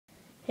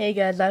Hey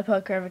guys,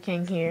 iPod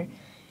King here,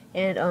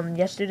 and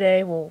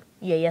yesterday,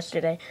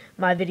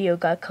 my video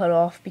got cut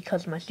off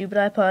because of my stupid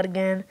iPod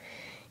again,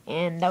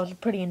 and that was a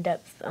pretty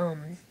in-depth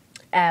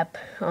app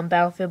on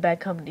Battlefield Bad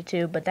Company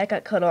 2, but that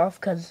got cut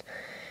off because,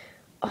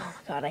 oh my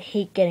god, I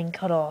hate getting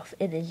cut off.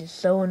 It is just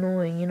so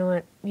annoying. You know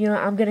what?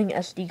 I'm getting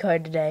an SD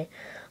card today,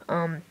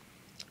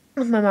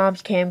 with my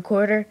mom's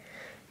camcorder,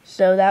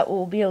 so that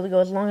will be able to go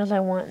as long as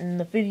I want, and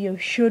the video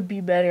should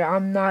be better.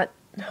 I'm not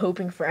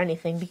hoping for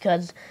anything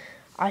because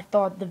I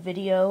thought the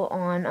video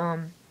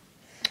on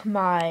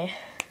my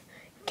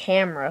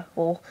camera,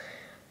 well,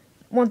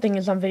 one thing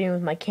is I'm videoing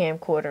with my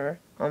camcorder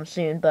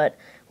soon, but,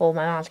 well,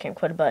 my mom's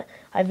camcorder, but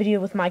I video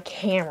with my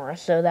camera,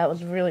 so that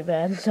was really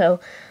bad. So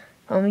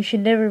you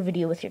should never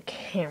video with your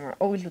camera,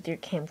 always with your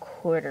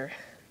camcorder.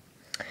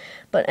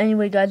 But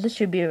anyway, guys, this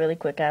should be a really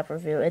quick app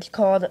review. It's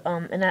called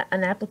an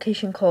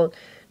application called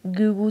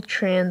Google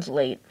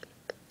Translate.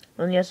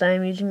 And yes, I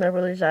am using my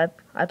brother's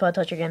iPod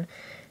Touch again,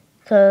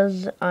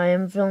 because I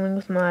am filming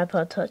with my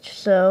iPod Touch.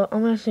 So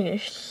I'm going to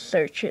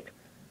search it.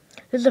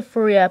 This is a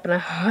free app, and I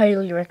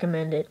highly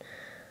recommend it.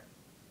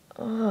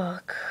 Oh,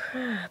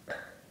 crap.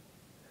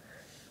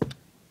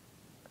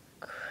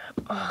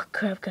 Oh,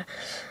 crap.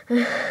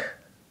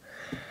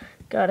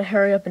 Gotta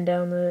hurry up and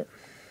download it.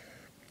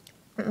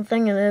 The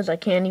thing is, I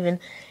can't even,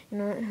 you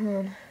know what, hold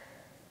on.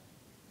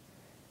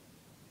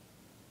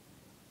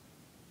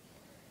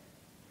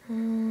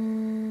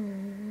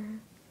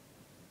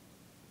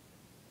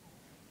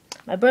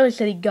 My brother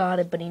said he got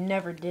it, but he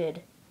never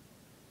did.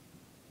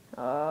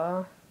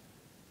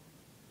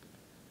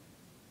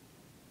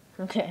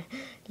 Okay,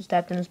 just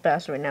tapped in his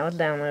password. Now it's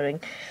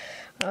downloading.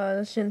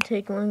 This shouldn't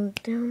take long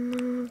to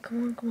download.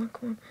 Come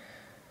on.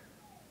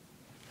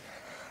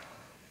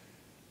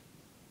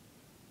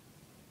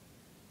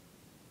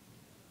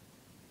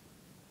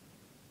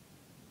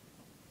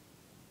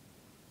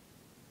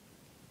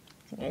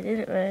 I think I did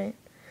it right.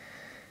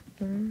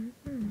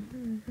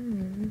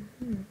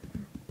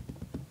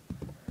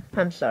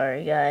 I'm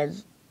sorry,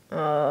 guys.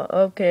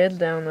 Okay, it's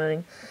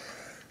downloading.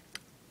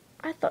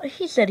 I thought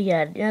he said he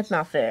had. That's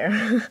not fair.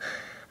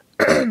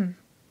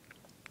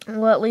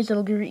 Well, at least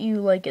it'll greet you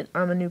like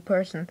I'm a new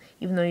person,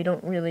 even though you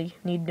don't really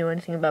need to do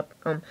anything about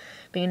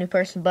being a new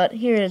person. But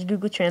here it is,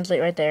 Google Translate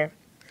right there.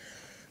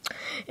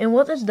 And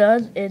what this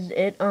does is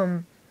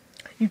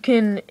you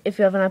can, if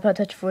you have an iPod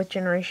Touch 4th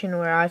generation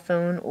or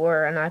iPhone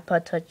or an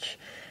iPod Touch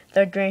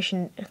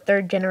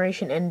 3rd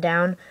generation and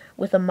down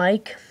with a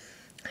mic,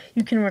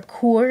 you can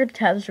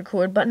tap this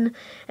record button,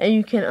 and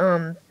you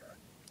can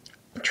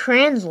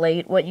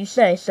translate what you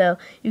say. So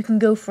you can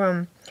go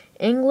from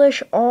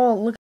English,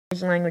 look at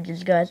these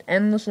languages, guys,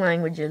 endless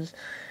languages.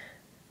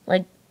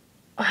 Like,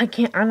 I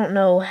don't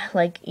know,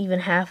 like, even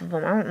half of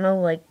them. I don't know,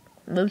 like,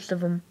 most of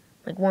them,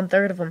 like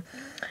 1/3 of them.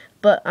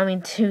 But, I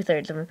mean,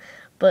 2/3 of them.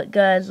 But,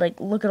 guys, like,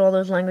 look at all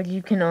those languages.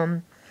 You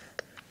can,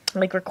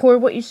 like,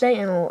 record what you say,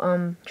 and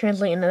it'll,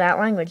 translate into that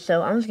language.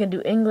 So, I'm just gonna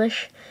do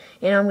English,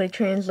 and I'm gonna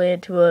translate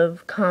it to a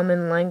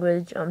common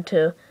language,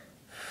 to,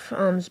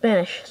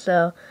 Spanish.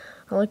 So,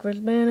 I'll look for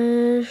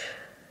Spanish.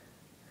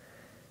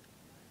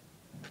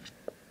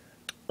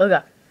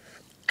 Okay.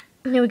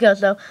 Here we go.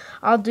 So,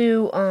 I'll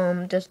do,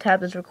 just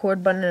tap this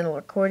record button, and it'll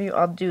record you.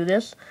 I'll do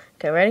this.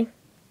 Okay, ready?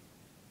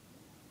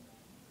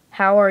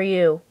 How are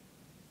you?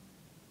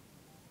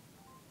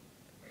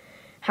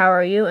 How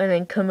are you? And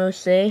then como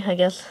se, I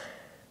guess.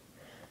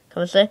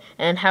 Como se.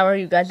 And how are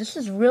you, guys? This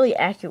is really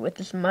accurate with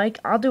this mic.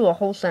 I'll do a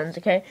whole sentence,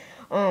 okay?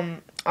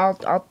 I'll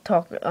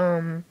talk,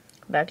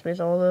 backspace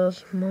all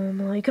those.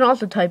 You can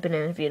also type it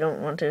in if you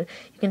don't want to.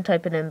 You can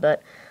type it in,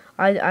 but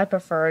I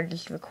prefer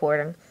just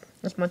recording.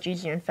 It's much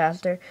easier and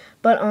faster.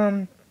 But,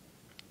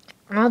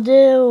 I'll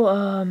do,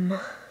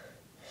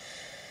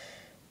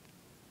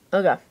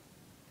 okay.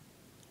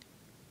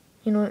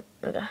 You know what?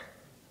 Okay.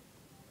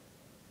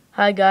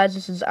 Hi guys,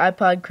 this is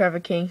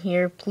iPod King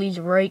here. Please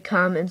rate,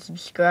 comment, and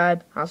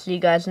subscribe. I'll see you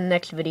guys in the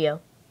next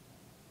video.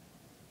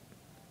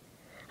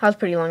 That was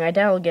pretty long. I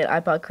doubt I'll get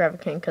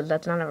iPod King because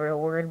that's not a real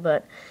word,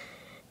 but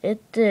it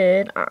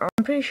did.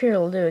 I'm pretty sure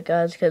it'll do it,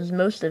 guys, because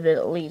most of it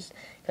at least,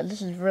 because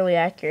this is really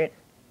accurate.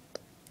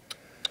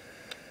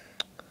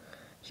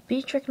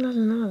 Speech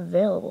recognition is not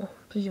available.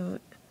 Please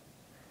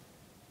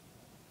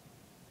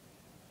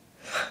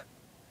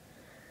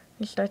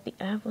restart the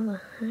app. What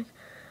the heck?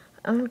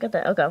 I don't get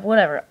that. Okay,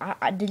 whatever.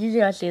 Did you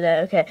guys see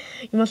that? Okay,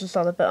 you must have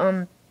saw that.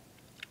 But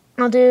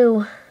I'll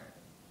do.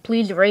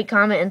 Please rate,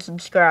 comment, and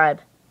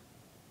subscribe.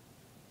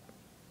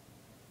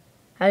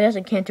 I guess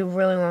I can't do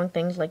really long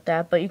things like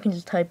that, but you can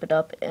just type it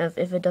up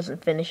if it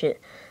doesn't finish it.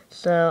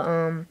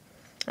 So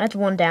that's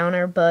one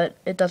downer, but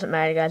it doesn't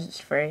matter, guys. It's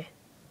free.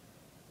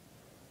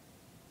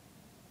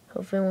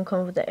 Hopefully it won't come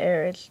up with the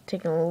error. It's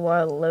taking a little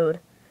while to load.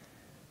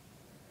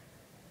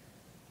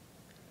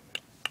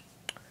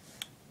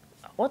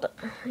 What the?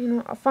 You know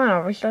what? Fine,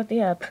 I'll restart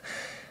the app.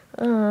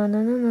 No.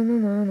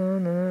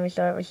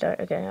 Restart.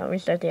 Okay, I'll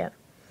restart the app.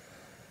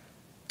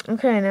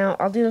 Okay, now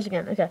I'll do this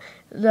again. Okay,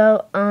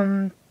 so,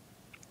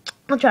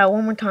 I'll try it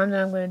one more time,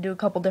 then I'm going to do a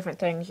couple different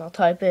things. I'll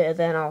type it, and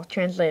then I'll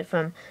translate it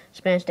from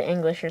Spanish to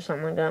English or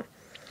something like that.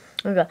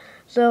 Okay,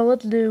 so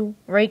let's do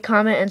rate,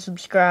 comment, and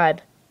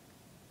subscribe.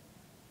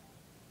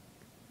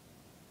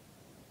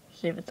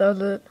 See if it does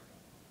it.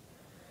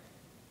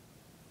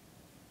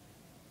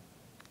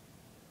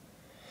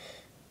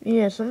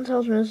 Yeah, something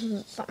tells me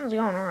something's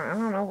going on. I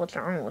don't know what's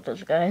wrong with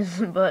this,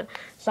 guys, but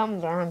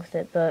something's wrong with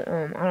it. But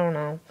I don't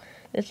know.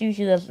 This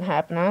usually doesn't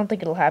happen. I don't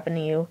think it'll happen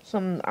to you.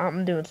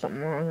 I'm doing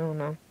something wrong. I don't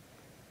know.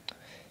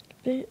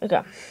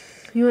 Okay,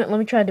 you know what? Let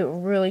me try to do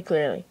it really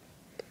clearly.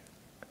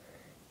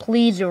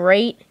 Please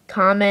rate,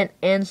 comment,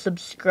 and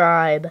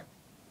subscribe.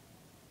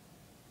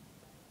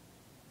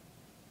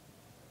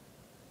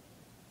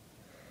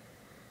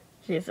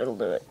 See if it'll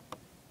do it.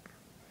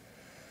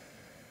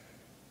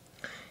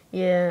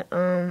 Yeah,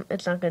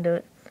 it's not gonna do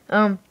it.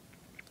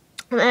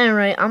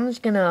 Anyway, I'm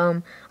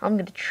gonna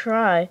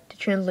try to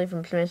translate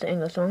from Spanish to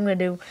English. So I'm gonna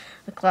do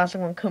a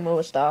classic one, "Cómo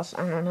estás?"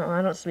 I don't know.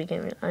 I don't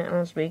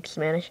speak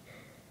Spanish.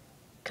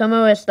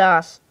 "Cómo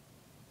estás?"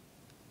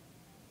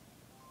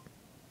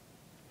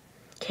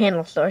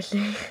 Candle stars.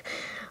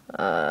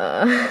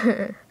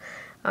 I'm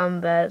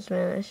bad at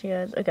Spanish,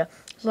 guys. Okay,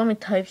 so let me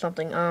type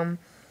something.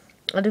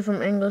 I'll do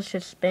from English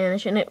to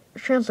Spanish, and it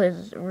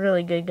translates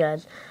really good,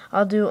 guys.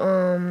 I'll do,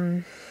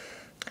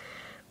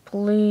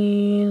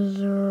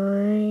 please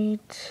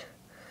rate,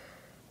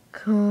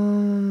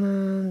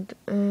 comment,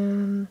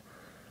 and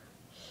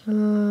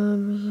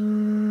subscribe.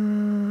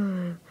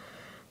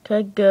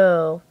 Okay,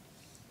 go.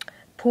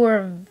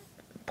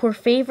 Por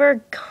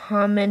favor,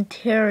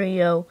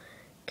 comentario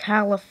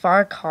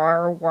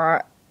calificar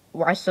why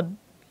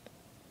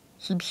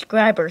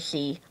subscriber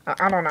see.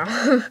 I don't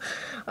know.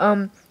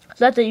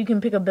 So that's it. You can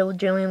pick up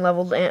bajillion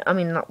levels, and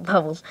not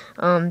levels.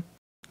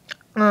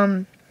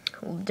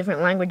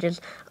 Different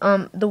languages.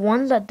 The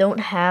ones that don't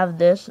have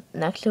this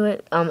next to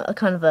it, a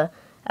kind of a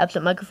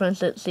absent microphone.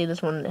 So, see,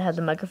 this one has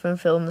a microphone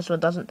fill, and this one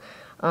doesn't.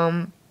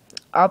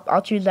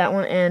 I'll choose that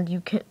one, and you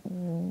can.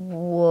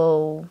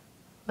 Whoa,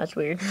 that's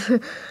weird.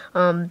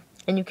 And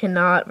you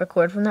cannot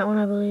record from that one,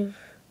 I believe.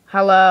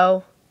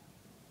 Hello.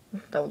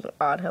 That was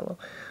odd. Hello.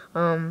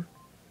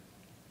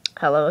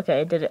 Hello.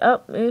 Okay, I did it.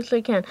 Oh, yes, I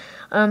can.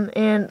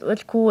 And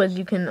what's cool is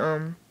you can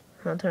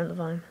I'll turn the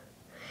volume.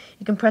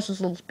 You can press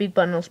this little speak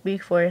button. It'll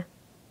speak for you.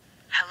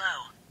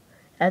 Hello.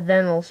 And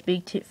then it'll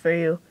speak for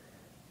you.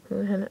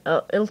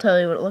 Oh, it'll tell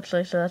you what it looks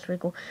like. So that's pretty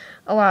cool.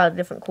 A lot of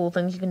different cool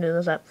things you can do with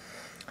this app.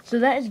 So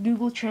that is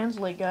Google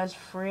Translate, guys.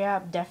 Free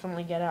app.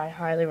 Definitely get it. I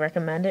highly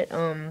recommend it.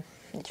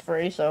 It's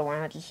free, so why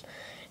not just?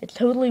 It's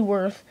totally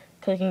worth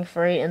clicking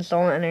free,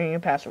 install, and entering your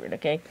password.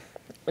 Okay,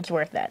 it's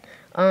worth that.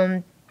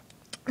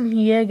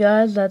 Yeah,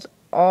 guys, that's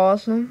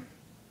awesome.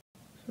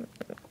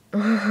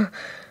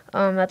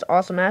 That's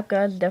awesome app,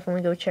 guys.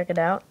 Definitely go check it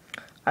out.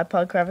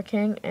 iPod Craver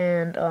King,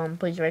 and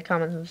please rate,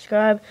 comment, and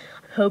subscribe.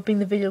 I'm hoping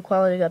the video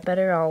quality got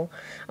better. I'm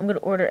gonna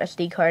order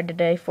SD card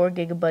today,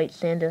 4GB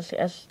SanDisk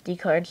SD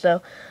card.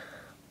 So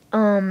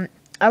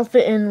I'll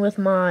fit in with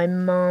my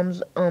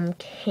mom's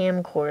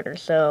camcorder.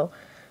 So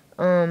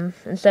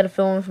instead of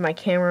filming from my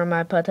camera,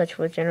 my iPod Touch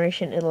 4th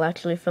generation, it'll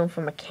actually film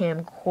from a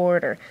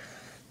camcorder.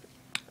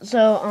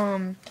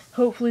 So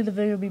hopefully the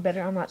video will be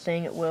better. I'm not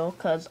saying it will,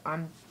 cause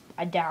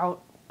I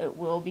doubt it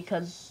will,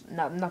 because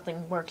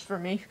nothing works for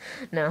me.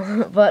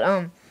 No, but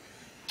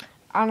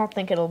I don't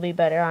think it'll be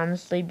better,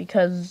 honestly,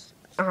 because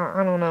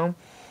I don't know.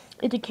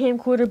 It's a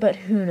camcorder, but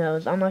who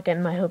knows? I'm not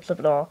getting my hopes up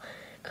at all,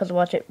 cause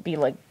watch it be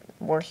like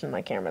worse than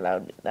my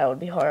camera. That would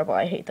be horrible.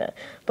 I hate that.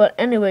 But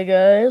anyway,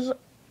 guys,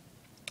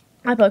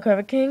 iPod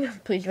Craver King.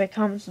 Please rate,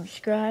 comment,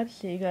 subscribe.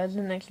 See you guys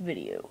in the next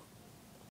video.